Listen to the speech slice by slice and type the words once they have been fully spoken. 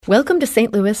Welcome to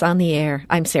St. Louis on the Air.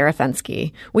 I'm Sarah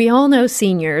Fensky. We all know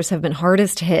seniors have been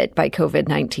hardest hit by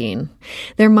COVID-19.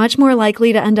 They're much more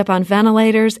likely to end up on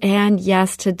ventilators and,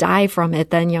 yes, to die from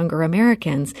it than younger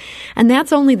Americans. And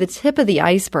that's only the tip of the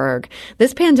iceberg.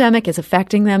 This pandemic is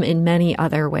affecting them in many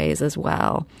other ways as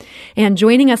well. And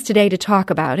joining us today to talk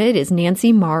about it is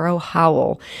Nancy Morrow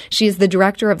Howell. She is the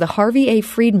director of the Harvey A.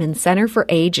 Friedman Center for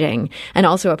Aging and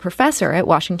also a professor at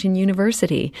Washington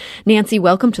University. Nancy,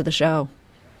 welcome to the show.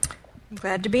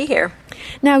 Glad to be here.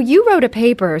 Now, you wrote a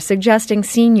paper suggesting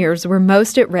seniors were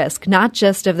most at risk, not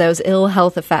just of those ill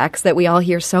health effects that we all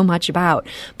hear so much about,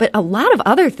 but a lot of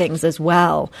other things as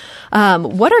well.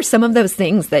 What are some of those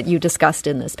things that you discussed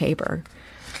in this paper?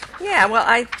 Yeah,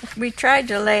 well, we tried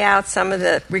to lay out some of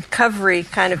the recovery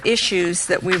kind of issues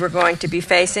that we were going to be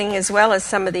facing, as well as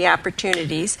some of the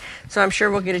opportunities. So I'm sure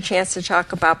we'll get a chance to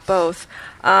talk about both.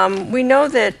 We know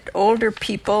that older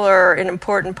people are an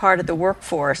important part of the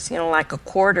workforce. You know, like a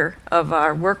quarter of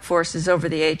our workforce is over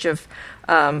the age of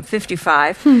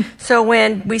 55. So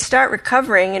when we start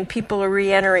recovering and people are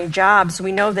re-entering jobs,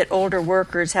 we know that older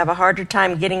workers have a harder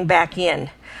time getting back in.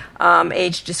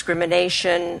 Age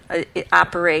discrimination it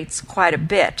operates quite a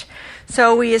bit.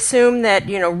 So we assume that,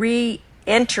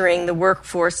 re-entering the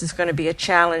workforce is going to be a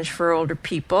challenge for older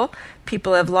people.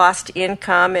 People have lost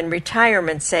income and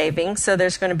retirement savings, so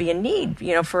there's going to be a need,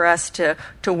 for us to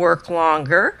work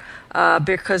longer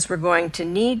because we're going to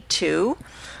need to.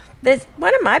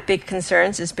 One of my big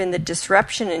concerns has been the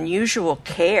disruption in usual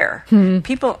care.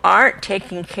 People aren't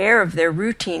taking care of their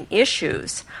routine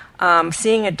issues.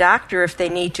 Seeing a doctor if they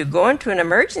need to, go into an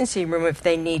emergency room if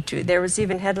they need to. There was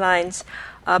even headlines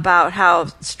about how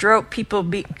people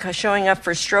showing up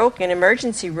for stroke in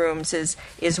emergency rooms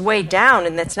is way down,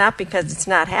 and that's not because it's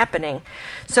not happening.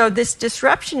 So this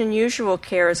disruption in usual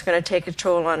care is going to take a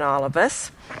toll on all of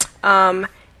us.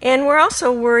 And we're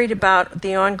also worried about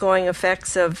the ongoing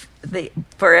effects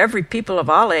for every people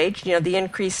of all age, the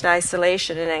increased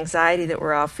isolation and anxiety that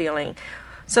we're all feeling.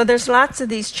 So there's lots of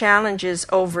these challenges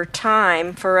over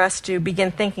time for us to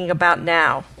begin thinking about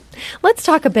now. Let's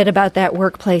talk a bit about that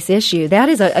workplace issue. That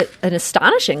is an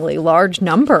astonishingly large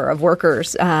number of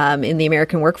workers in the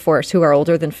American workforce who are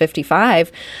older than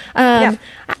 55.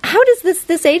 How does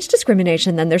this age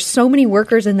discrimination then? There's so many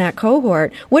workers in that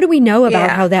cohort. What do we know about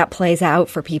how that plays out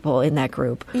for people in that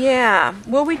group? Yeah.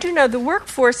 Well, we do know the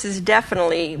workforce is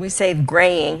definitely, we say,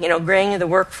 graying, graying of the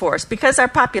workforce because our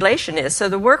population is. So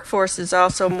the workforce is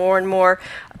also more and more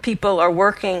people are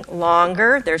working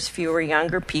longer. There's fewer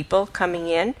younger people coming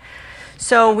in.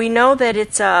 So we know that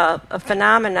it's a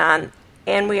phenomenon,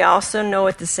 and we also know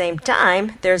at the same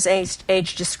time there's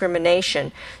age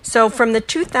discrimination. So from the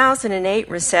 2008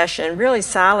 recession, really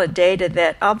solid data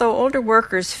that although older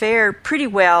workers fared pretty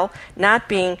well, not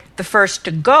being the first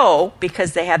to go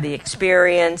because they have the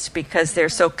experience, because they're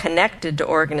so connected to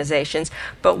organizations,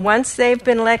 but once they've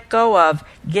been let go of,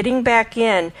 getting back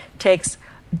in takes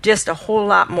just a whole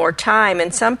lot more time.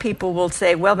 And some people will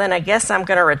say, well, then I guess I'm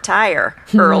going to retire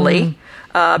early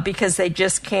because they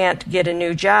just can't get a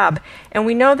new job. And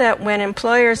we know that when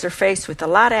employers are faced with a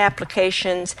lot of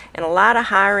applications and a lot of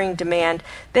hiring demand,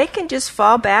 they can just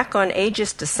fall back on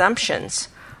ageist assumptions.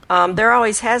 There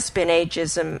always has been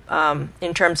ageism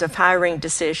in terms of hiring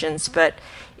decisions, but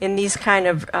in these kind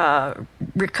of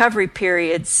recovery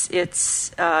periods,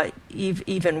 it's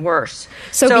even worse.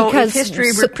 So if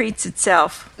history repeats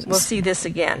itself, we'll see this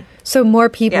again. So more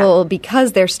people,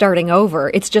 because they're starting over,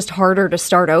 it's just harder to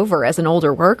start over as an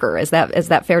older worker. Is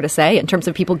that fair to say in terms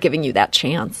of people giving you that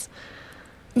chance?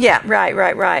 Yeah,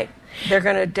 right. They're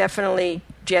going to definitely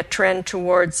trend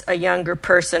towards a younger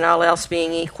person, all else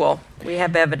being equal. We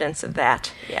have evidence of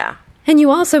that, yeah. And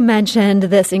you also mentioned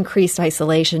this increased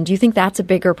isolation. Do you think that's a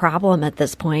bigger problem at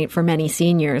this point for many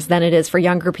seniors than it is for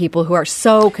younger people who are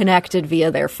so connected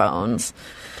via their phones?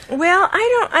 Well,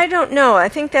 I don't know. I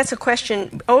think that's a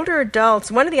question. Older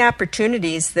adults, one of the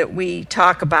opportunities that we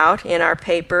talk about in our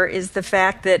paper is the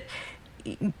fact that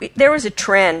there was a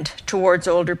trend towards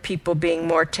older people being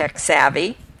more tech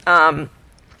savvy.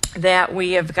 That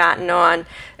we have gotten on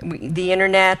the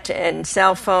internet and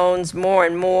cell phones more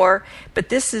and more, but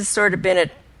this has sort of been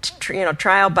a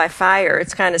trial by fire.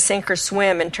 It's kind of sink or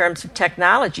swim in terms of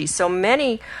technology. So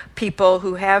many people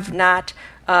who have not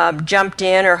jumped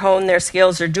in or honed their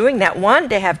skills are doing that. One,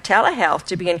 to have telehealth,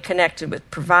 to be connected with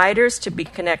providers, to be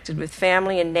connected with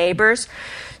family and neighbors.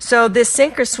 So this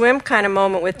sink or swim kind of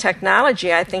moment with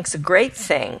technology, I think, is a great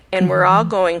thing, and we're all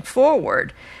going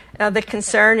forward. Now, the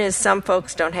concern is some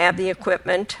folks don't have the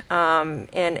equipment,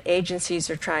 and agencies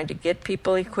are trying to get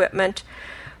people equipment.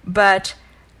 But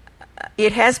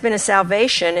it has been a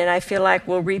salvation, and I feel like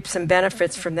we'll reap some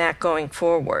benefits from that going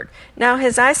forward. Now,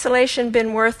 has isolation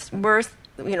been worse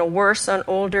on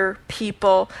older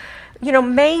people?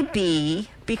 Maybe,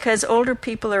 because older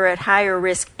people are at higher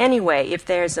risk anyway. If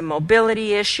there's a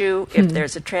mobility issue, if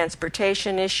there's a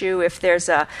transportation issue, if there's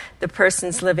the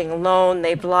person's living alone,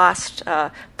 they've lost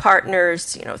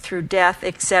partners, through death,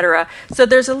 etc. So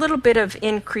there's a little bit of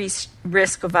increased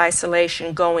risk of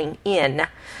isolation going in.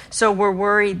 So we're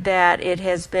worried that it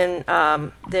has been,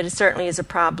 that it certainly is a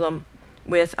problem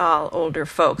with all older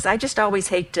folks. I just always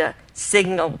hate to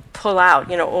pull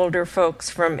out, older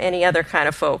folks from any other kind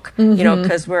of folk,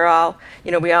 because we're all,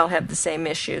 we all have the same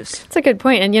issues. That's a good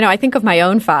point. And, I think of my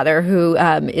own father who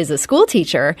is a school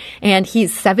teacher, and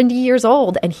he's 70 years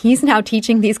old, and he's now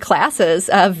teaching these classes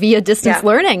via distance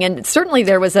learning. And certainly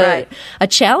there was a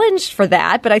challenge for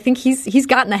that, but I think he's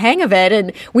gotten the hang of it,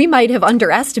 and we might have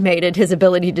underestimated his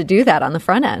ability to do that on the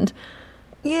front end.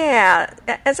 Yeah,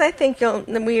 as I think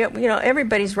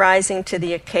everybody's rising to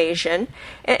the occasion.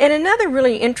 And another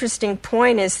really interesting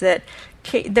point is that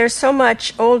there's so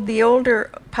much the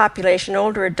older population,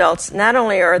 older adults. Not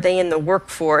only are they in the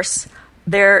workforce,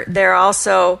 they're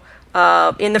also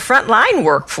in the frontline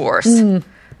workforce.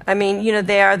 I mean,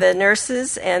 they are the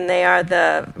nurses and they are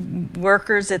the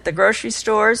workers at the grocery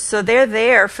stores. So they're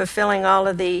there fulfilling all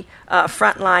of the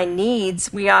frontline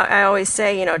needs. I always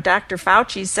say, Dr.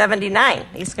 Fauci's 79.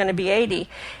 He's going to be 80.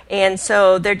 And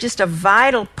so they're just a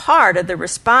vital part of the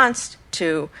response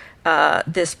to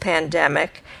this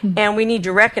pandemic. And we need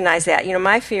to recognize that.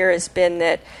 My fear has been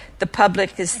that the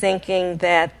public is thinking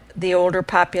that the older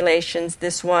populations,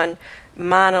 this one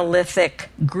monolithic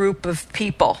group of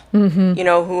people,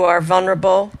 who are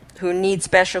vulnerable, who need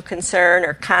special concern,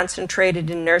 or concentrated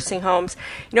in nursing homes,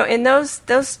 and those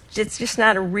it's just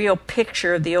not a real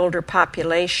picture of the older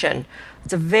population.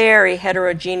 It's a very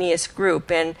heterogeneous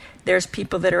group, and there's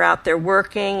people that are out there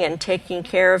working and taking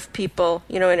care of people,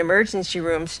 in emergency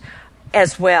rooms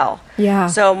as well. Yeah.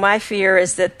 So my fear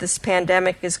is that this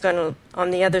pandemic is going to,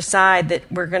 on the other side, that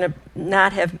we're going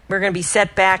to be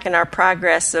set back in our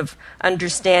progress of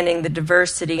understanding the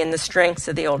diversity and the strengths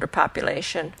of the older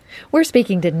population. We're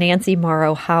speaking to Nancy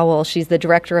Morrow Howell. She's the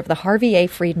director of the Harvey A.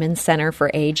 Friedman Center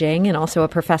for Aging and also a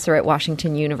professor at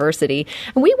Washington University.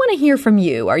 And we want to hear from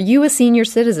you. Are you a senior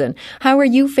citizen? How are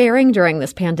you faring during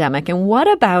this pandemic? And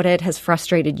what about it has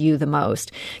frustrated you the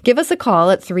most? Give us a call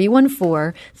at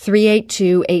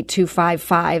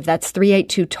 314-382-8255. That's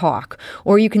 382-TALK.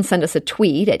 Or you can send us a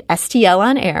tweet at STL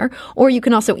on air, or you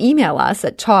can also email us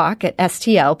at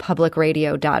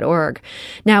talk@stlpublicradio.org.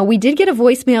 Now, we did get a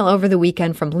voicemail over the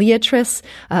weekend from Leatrice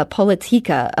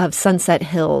Politica of Sunset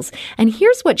Hills. And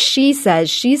here's what she says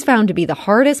she's found to be the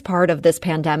hardest part of this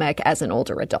pandemic as an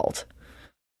older adult.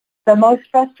 The most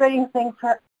frustrating thing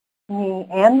for me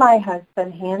and my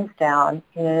husband, hands down,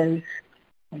 is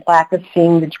lack of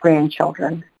seeing the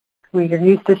grandchildren. We are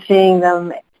used to seeing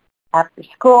them after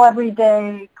school every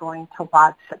day, going to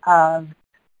lots of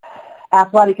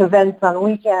athletic events on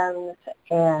weekends,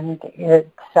 and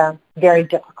it's very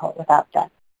difficult without that.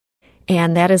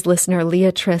 And that is listener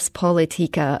Leatrice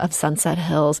Politica of Sunset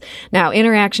Hills. Now,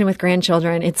 interaction with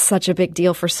grandchildren, it's such a big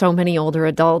deal for so many older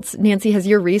adults. Nancy, has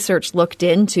your research looked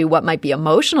into what might be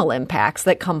emotional impacts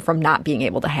that come from not being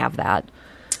able to have that?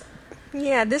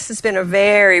 Yeah, this has been a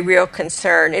very real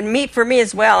concern. And for me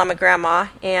as well, I'm a grandma,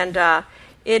 and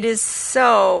it is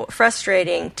so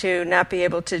frustrating to not be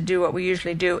able to do what we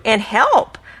usually do and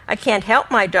help. I can't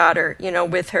help my daughter,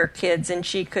 with her kids, and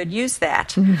she could use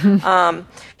that.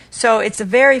 So it's a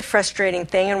very frustrating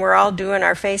thing, and we're all doing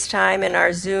our FaceTime and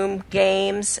our Zoom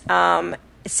games,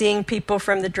 seeing people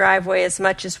from the driveway as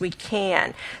much as we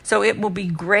can. So it will be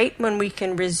great when we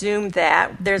can resume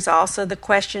that. There's also the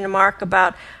question mark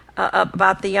about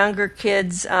the younger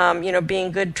kids,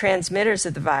 being good transmitters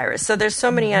of the virus. So there's so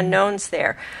many unknowns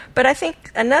there. But I think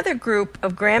another group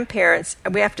of grandparents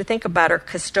we have to think about are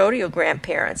custodial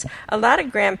grandparents. A lot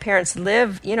of grandparents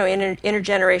live, in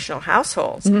intergenerational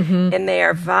households, and they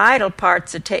are vital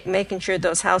parts of making sure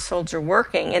those households are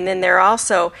working. And then they're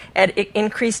also at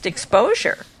increased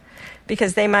exposure,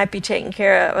 because they might be taking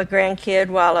care of a grandkid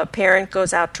while a parent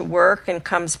goes out to work and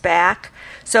comes back.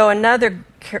 So another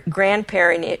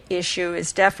grandparent issue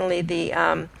is definitely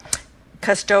the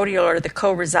custodial or the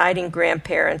co-residing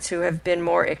grandparents who have been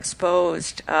more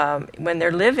exposed when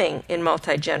they're living in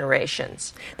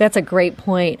multi-generations. That's a great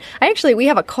point. We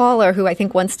have a caller who I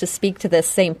think wants to speak to this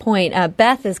same point.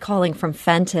 Beth is calling from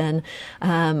Fenton.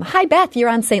 Hi, Beth. You're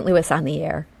on St. Louis on the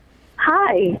Air.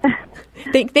 Hi.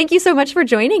 Thank you so much for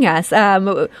joining us.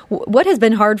 What has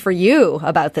been hard for you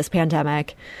about this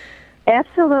pandemic?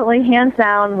 Absolutely, hands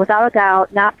down, without a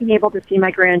doubt, not being able to see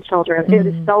my grandchildren. Mm-hmm. It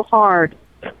is so hard.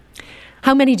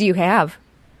 How many do you have?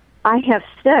 I have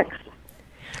 6.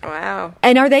 Wow.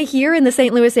 And are they here in the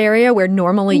St. Louis area where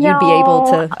normally you'd be able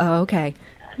to... Oh, okay.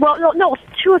 Well, no,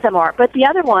 2 of them are. But the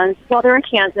other ones, well, they're in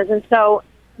Kansas. And so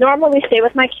normally we stay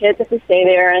with my kids if we stay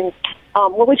there. And,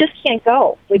 we just can't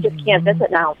go. We just can't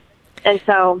visit now. And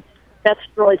so that's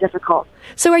really difficult.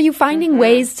 So are you finding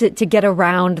ways to get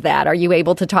around that? Are you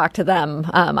able to talk to them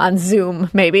on Zoom,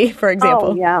 maybe, for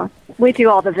example? Oh, yeah. We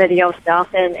do all the video stuff,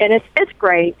 and it's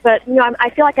great. But, I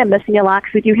feel like I'm missing a lot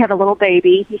because we do have a little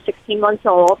baby. He's 16 months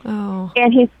old,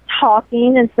 and he's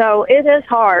talking, and so it is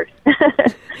hard.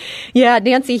 Yeah,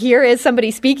 Nancy, here is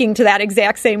somebody speaking to that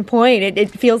exact same point.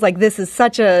 It feels like this is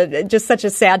such a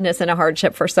sadness and a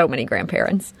hardship for so many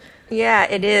grandparents. Yeah,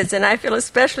 it is, and I feel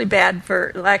especially bad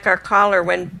for, like our caller,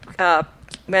 when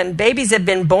babies have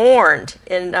been born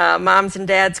and moms and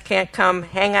dads can't come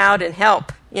hang out and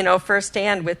help,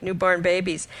 firsthand with newborn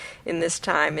babies in this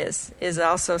time is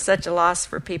also such a loss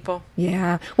for people.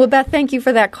 Yeah. Well, Beth, thank you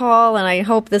for that call, and I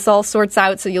hope this all sorts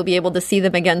out so you'll be able to see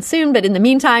them again soon. But in the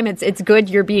meantime, it's good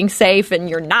you're being safe and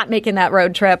you're not making that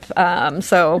road trip.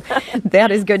 So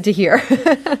that is good to hear.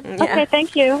 Yeah. Okay,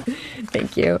 thank you.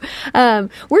 Thank you.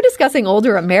 We're discussing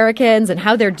older Americans and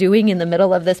how they're doing in the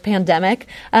middle of this pandemic.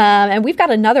 And we've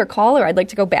got another caller. I'd like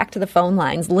to go back to the phone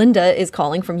lines. Linda is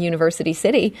calling from University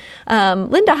City.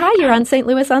 Linda, hi, you're on St.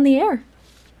 Louis on the Air.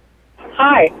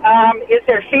 Hi. Is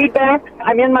there feedback?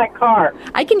 I'm in my car.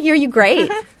 I can hear you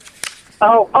great.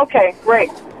 Oh, okay, great.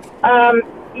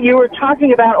 You were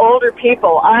talking about older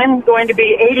people. I'm going to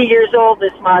be 80 years old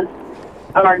this month.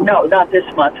 Or no, not this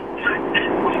month.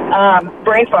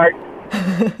 Brain fart.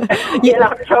 In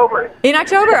October. In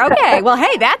October, okay. Well,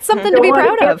 hey, that's something to be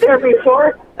proud of. There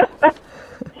before.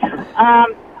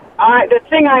 The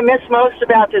thing I miss most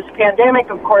about this pandemic,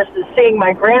 of course, is seeing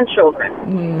my grandchildren.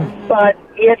 Mm. But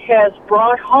it has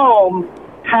brought home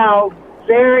how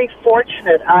very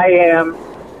fortunate I am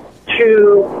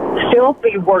to still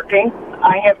be working.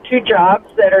 I have 2 jobs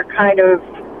that are kind of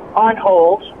on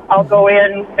hold. I'll go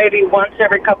in maybe once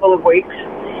every couple of weeks.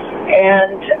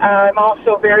 And I'm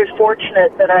also very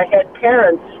fortunate that I had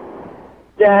parents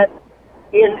that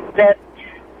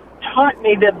taught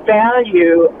me the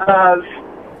value of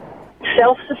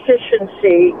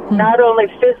self-sufficiency, not only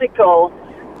physical,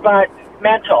 but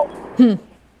mental.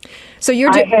 So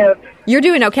you're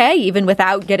doing okay, even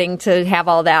without getting to have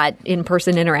all that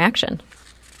in-person interaction.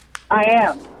 I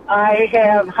am. I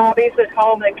have hobbies at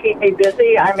home that keep me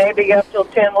busy. I may be up till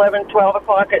 10, 11, 12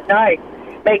 o'clock at night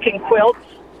making quilts.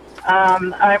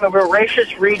 I'm a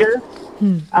voracious reader.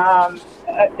 And I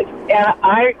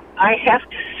have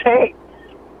to say,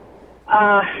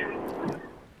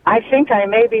 I think I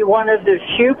may be one of the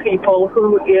few people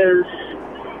who is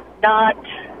not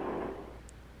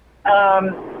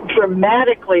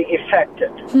dramatically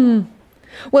affected.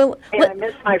 Well, and I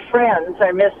miss my friends,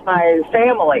 I miss my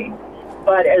family,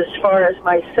 but as far as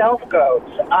myself goes,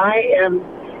 I am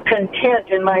content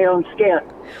in my own skin.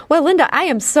 Well, Linda, I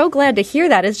am so glad to hear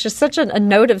that. It's just such a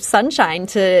note of sunshine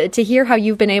to hear how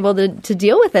you've been able to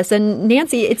deal with this. And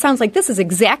Nancy, it sounds like this is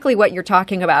exactly what you're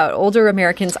talking about. Older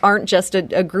Americans aren't just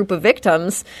a group of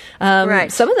victims.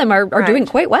 Right. Some of them are doing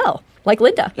quite well, like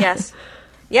Linda. Yes.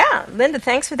 Yeah, Linda,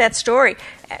 thanks for that story.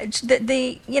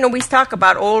 We talk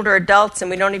about older adults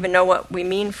and we don't even know what we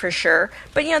mean for sure.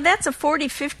 But, that's a 40,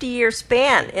 50-year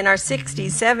span in our 60s,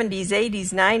 70s, 80s,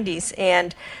 90s.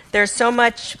 And there's so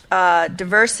much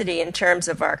diversity in terms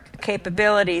of our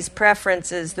capabilities,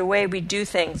 preferences, the way we do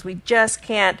things. We just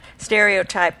can't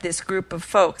stereotype this group of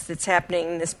folks that's happening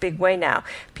in this big way now.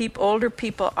 Older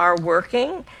people are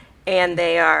working and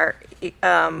they are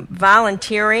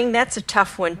volunteering. That's a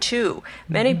tough one, too.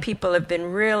 Many people have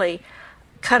been really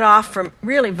cut off from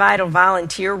really vital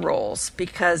volunteer roles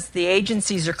because the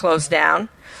agencies are closed down,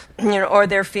 or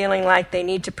they're feeling like they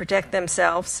need to protect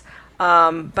themselves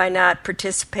by not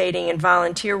participating in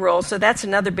volunteer roles. So that's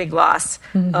another big loss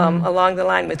along the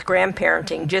line with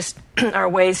grandparenting. Just our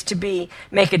ways to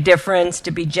make a difference, to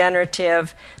be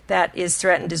generative, that is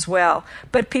threatened as well.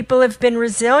 But people have been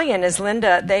resilient, as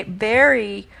Linda, they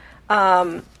very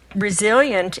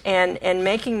resilient and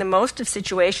making the most of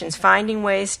situations, finding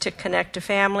ways to connect to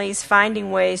families,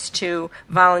 finding ways to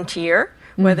volunteer,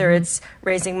 whether it's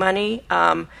raising money,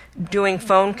 doing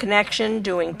phone connection,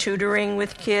 doing tutoring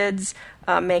with kids,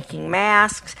 making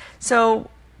masks. So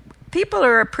people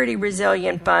are a pretty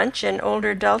resilient bunch, and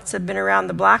older adults have been around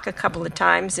the block a couple of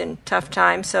times in tough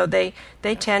times, so they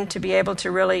tend to be able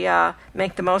to really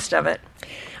make the most of it.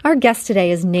 Our guest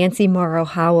today is Nancy Morrow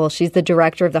Howell. She's the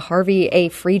director of the Harvey A.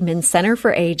 Friedman Center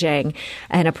for Aging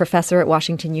and a professor at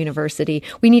Washington University.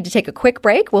 We need to take a quick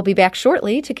break. We'll be back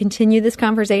shortly to continue this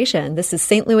conversation. This is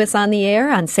St. Louis on the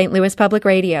Air on St. Louis Public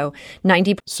Radio.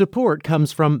 Support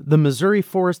comes from the Missouri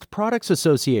Forest Products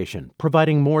Association,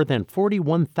 providing more than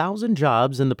 41,000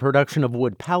 jobs in the production of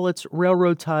wood pallets,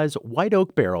 railroad ties, white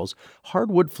oak barrels,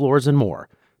 hardwood floors, and more.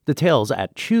 Details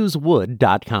at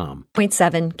choosewood.com.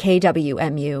 0.7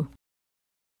 KWMU.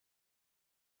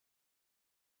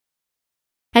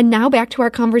 And now back to our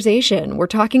conversation. We're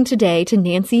talking today to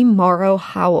Nancy Morrow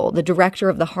Howell, the director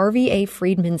of the Harvey A.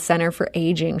 Friedman Center for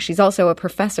Aging. She's also a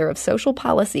professor of social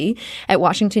policy at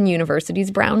Washington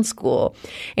University's Brown School.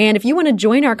 And if you want to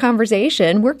join our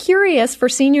conversation, we're curious for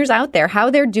seniors out there how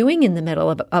they're doing in the middle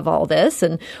of all this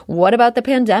and what about the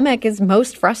pandemic is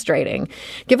most frustrating.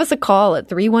 Give us a call at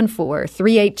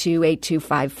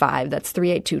 314-382-8255. That's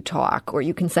 382-TALK. Or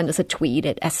you can send us a tweet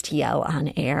at STL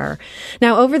on air.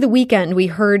 Now, over the weekend, we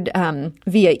heard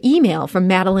via email from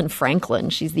Madeline Franklin.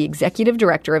 She's the executive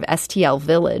director of STL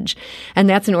Village, and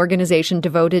that's an organization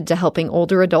devoted to helping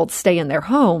older adults stay in their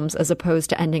homes as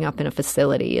opposed to ending up in a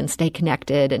facility and stay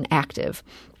connected and active.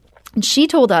 And she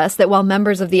told us that while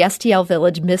members of the STL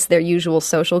Village miss their usual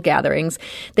social gatherings,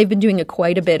 they've been doing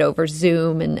quite a bit over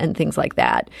Zoom and things like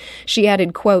that. She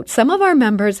added, quote, "Some of our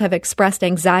members have expressed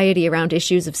anxiety around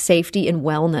issues of safety and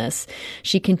wellness."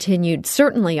 She continued,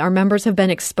 "Certainly, our members have been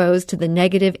exposed to the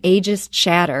negative ageist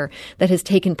chatter that has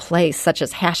taken place, such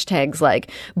as hashtags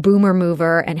like Boomer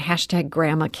Mover and hashtag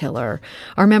Grandma Killer.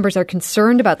 Our members are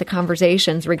concerned about the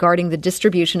conversations regarding the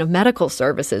distribution of medical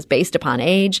services based upon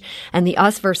age, and the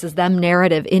us versus them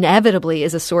narrative inevitably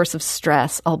is a source of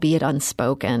stress, albeit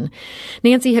unspoken."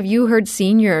 Nancy, have you heard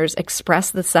seniors express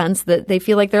the sense that they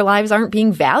feel like their lives aren't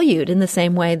being valued in the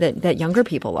same way that younger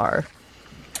people are?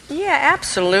 Yeah,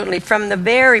 absolutely. From the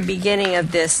very beginning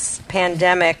of this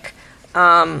pandemic,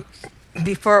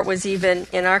 before it was even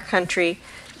in our country,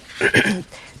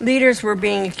 leaders were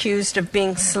being accused of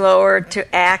being slower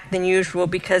to act than usual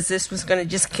because this was going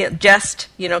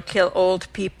to kill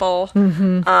old people.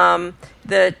 Mm-hmm.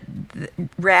 The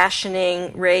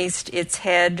rationing raised its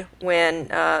head when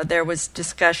there was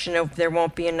discussion of there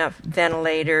won't be enough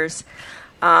ventilators.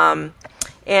 And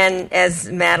as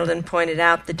Madeline pointed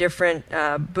out, the different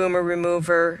boomer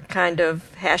remover kind of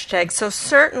hashtags. So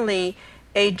certainly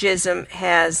ageism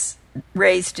has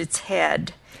raised its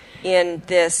head in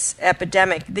this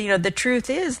epidemic. The truth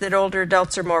is that older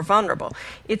adults are more vulnerable.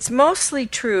 It's mostly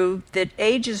true that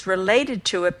age is related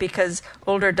to it because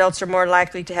older adults are more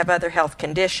likely to have other health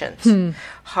conditions.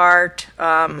 Heart,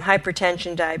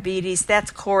 hypertension, diabetes, that's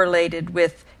correlated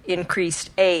with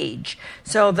increased age.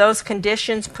 So those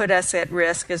conditions put us at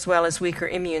risk as well as weaker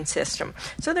immune system.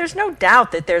 So there's no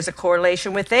doubt that there's a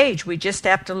correlation with age. We just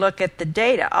have to look at the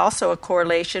data. Also a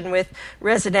correlation with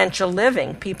residential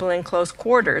living. People in close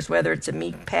quarters, whether it's a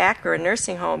meat pack or a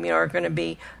nursing home, are going to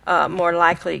be more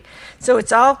likely. So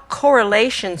it's all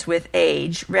correlations with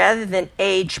age rather than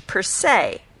age per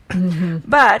se. Mm-hmm.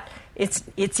 But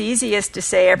it's easiest to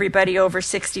say everybody over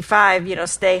 65,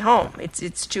 stay home.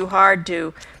 It's too hard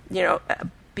to,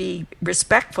 be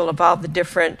respectful of all the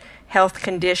different health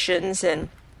conditions and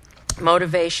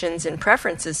motivations and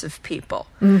preferences of people.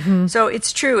 Mm-hmm. So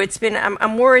it's true.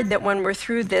 I'm worried that when we're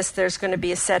through this, there's going to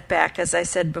be a setback, as I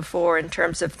said before, in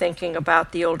terms of thinking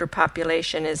about the older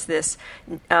population as this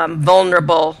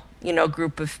vulnerable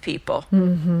group of people.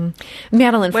 Mm-hmm.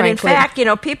 Madeline Franklin. When in fact,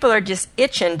 people are just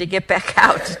itching to get back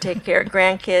out to take care of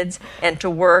grandkids and to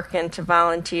work and to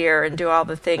volunteer and do all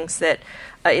the things that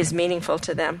is meaningful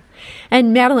to them.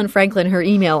 And Madeline Franklin, her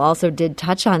email also did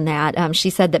touch on that. She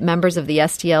said that members of the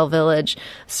STL Village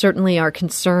certainly are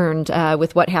concerned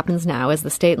with what happens now as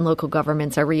the state and local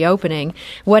governments are reopening,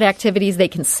 what activities they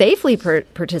can safely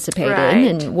participate in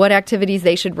and what activities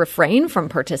they should refrain from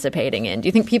participating in. Do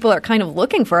you think people are kind of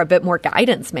looking for a bit more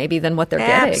guidance maybe than what they're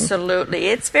getting? Absolutely.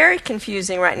 It's very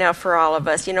confusing right now for all of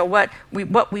us. What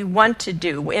we want to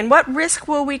do and what risk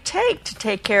will we take to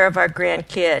take care of our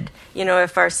grandkid,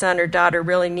 if our son or daughter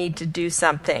really need to do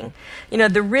something.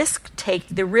 The risk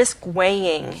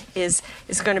weighing is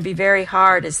going to be very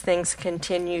hard as things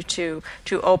continue to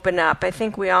open up. I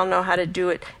think we all know how to do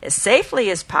it as safely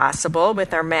as possible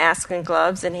with our masks and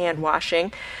gloves and hand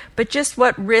washing, but just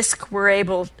what risk we're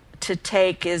able to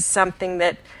take is something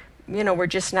that we're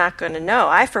just not going to know.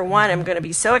 I, for one, am going to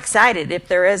be so excited if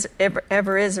there is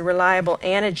ever is a reliable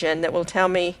antigen that will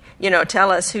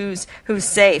tell us who's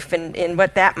safe and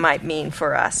what that might mean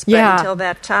for us. But until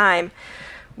that time,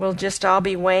 we'll just all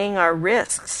be weighing our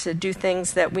risks to do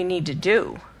things that we need to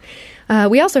do.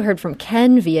 We also heard from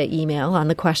Ken via email on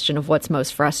the question of what's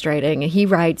most frustrating. He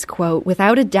writes, quote,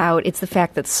 "Without a doubt, it's the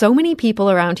fact that so many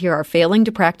people around here are failing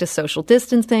to practice social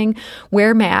distancing,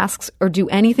 wear masks, or do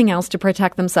anything else to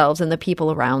protect themselves and the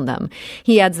people around them."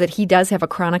 He adds that he does have a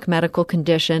chronic medical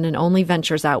condition and only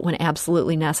ventures out when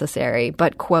absolutely necessary.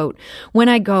 But, quote, "When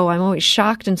I go, I'm always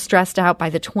shocked and stressed out by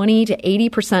the 20 to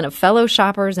 80% of fellow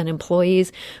shoppers and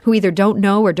employees who either don't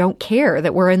know or don't care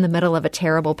that we're in the middle of a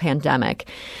terrible pandemic."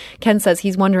 Ken says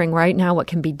he's wondering right now what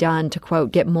can be done to,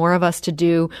 quote, "get more of us to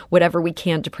do whatever we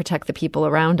can to protect the people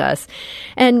around us."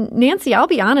 And Nancy, I'll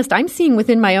be honest, I'm seeing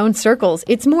within my own circles,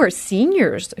 it's more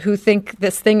seniors who think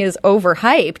this thing is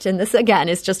overhyped. And this, again,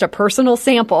 is just a personal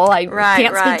sample. I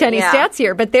can't speak to any stats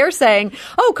here, but they're saying,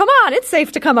 oh, come on, it's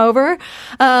safe to come over.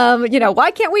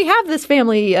 Why can't we have this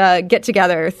family get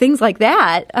together? Things like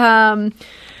that.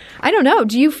 I don't know.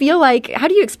 Do you feel like, how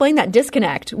do you explain that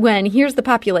disconnect when here's the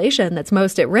population that's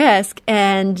most at risk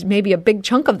and maybe a big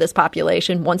chunk of this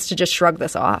population wants to just shrug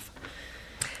this off?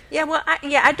 Yeah, well,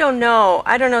 I don't know.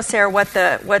 I don't know, Sarah, what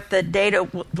the data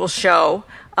will show.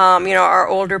 Are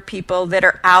older people that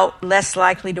are out less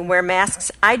likely to wear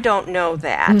masks? I don't know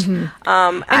that. Mm-hmm.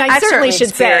 And I certainly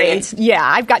should say,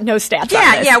 I've got no stats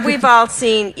on this. Yeah, we've all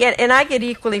seen, and I get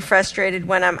equally frustrated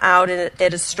when I'm out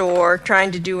at a store trying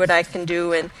to do what I can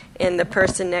do, and the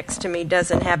person next to me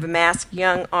doesn't have a mask,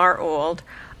 young or old.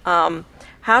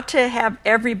 How to have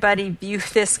everybody view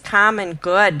this common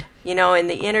good, in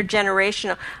the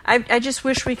intergenerational. I just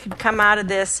wish we could come out of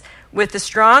this with a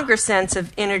stronger sense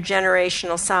of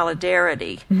intergenerational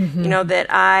solidarity. Mm-hmm. That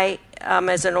I,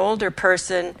 as an older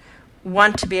person,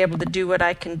 want to be able to do what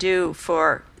I can do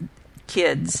for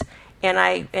kids. And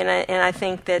I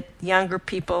think that younger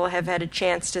people have had a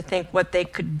chance to think what they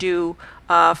could do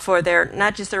for their,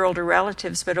 not just their older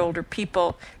relatives, but older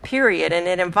people, period. And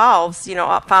it involves,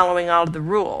 following all of the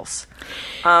rules.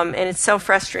 And it's so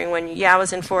frustrating when, I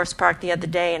was in Forest Park the other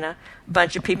day and a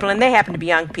bunch of people, and they happen to be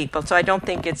young people, so I don't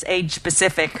think it's age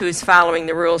specific who's following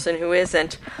the rules and who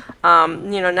isn't,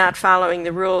 not following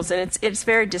the rules. And it's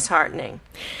very disheartening.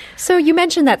 So you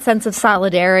mentioned that sense of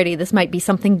solidarity. This might be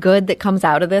something good that comes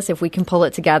out of this if we can pull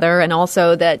it together. And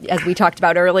also that, as we talked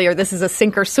about earlier, this is a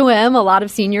sink or swim. A lot of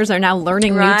seniors are now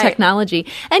learning new technology.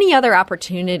 Any other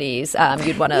opportunities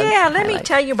you'd want to highlight? Let me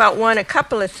tell you about a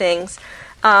couple of things.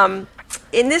 And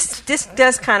this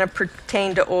does kind of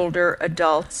pertain to older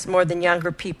adults more than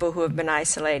younger people who have been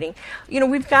isolating.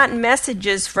 We've gotten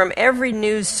messages from every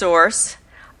news source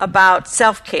about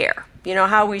self-care,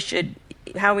 how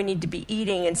we need to be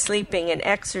eating and sleeping and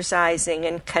exercising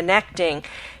and connecting.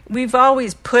 We've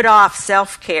always put off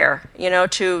self-care,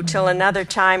 till another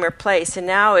time or place. And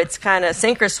now it's kind of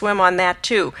sink or swim on that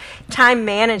too. Time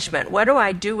management. What do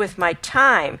I do with my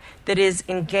time that is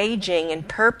engaging and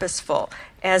purposeful?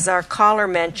 As our caller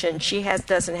mentioned, she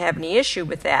doesn't have any issue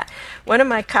with that. One of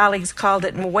my colleagues called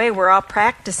it, in a way, we're all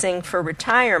practicing for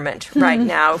retirement right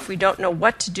now if we don't know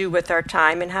what to do with our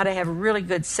time and how to have really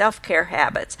good self-care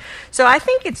habits. So I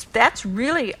think that's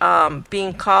really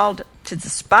being called to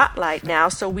the spotlight now,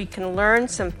 so we can learn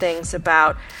some things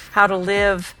about how to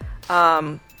live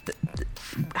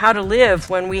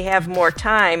when we have more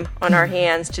time on our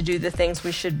hands to do the things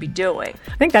we should be doing.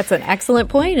 I think that's an excellent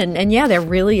point. And there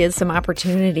really is some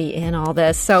opportunity in all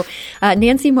this. So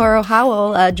Nancy Morrow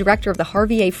Howell, director of the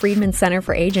Harvey A. Friedman Center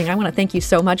for Aging, I want to thank you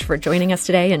so much for joining us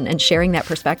today and sharing that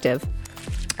perspective.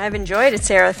 I've enjoyed it,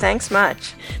 Sarah. Thanks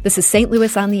much. This is St.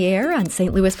 Louis on the Air on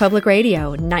St. Louis Public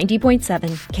Radio, 90.7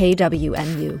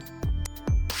 KWMU.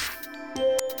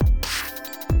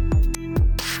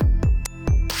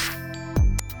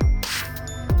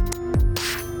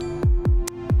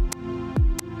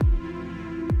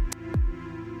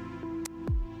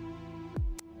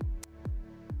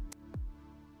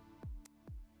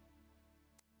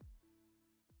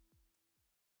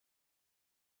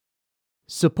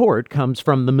 Support comes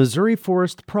from the Missouri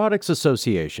Forest Products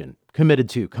Association, committed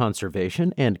to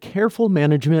conservation and careful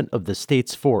management of the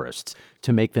state's forests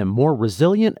to make them more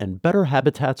resilient and better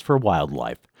habitats for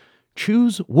wildlife.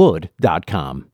 ChooseWood.com.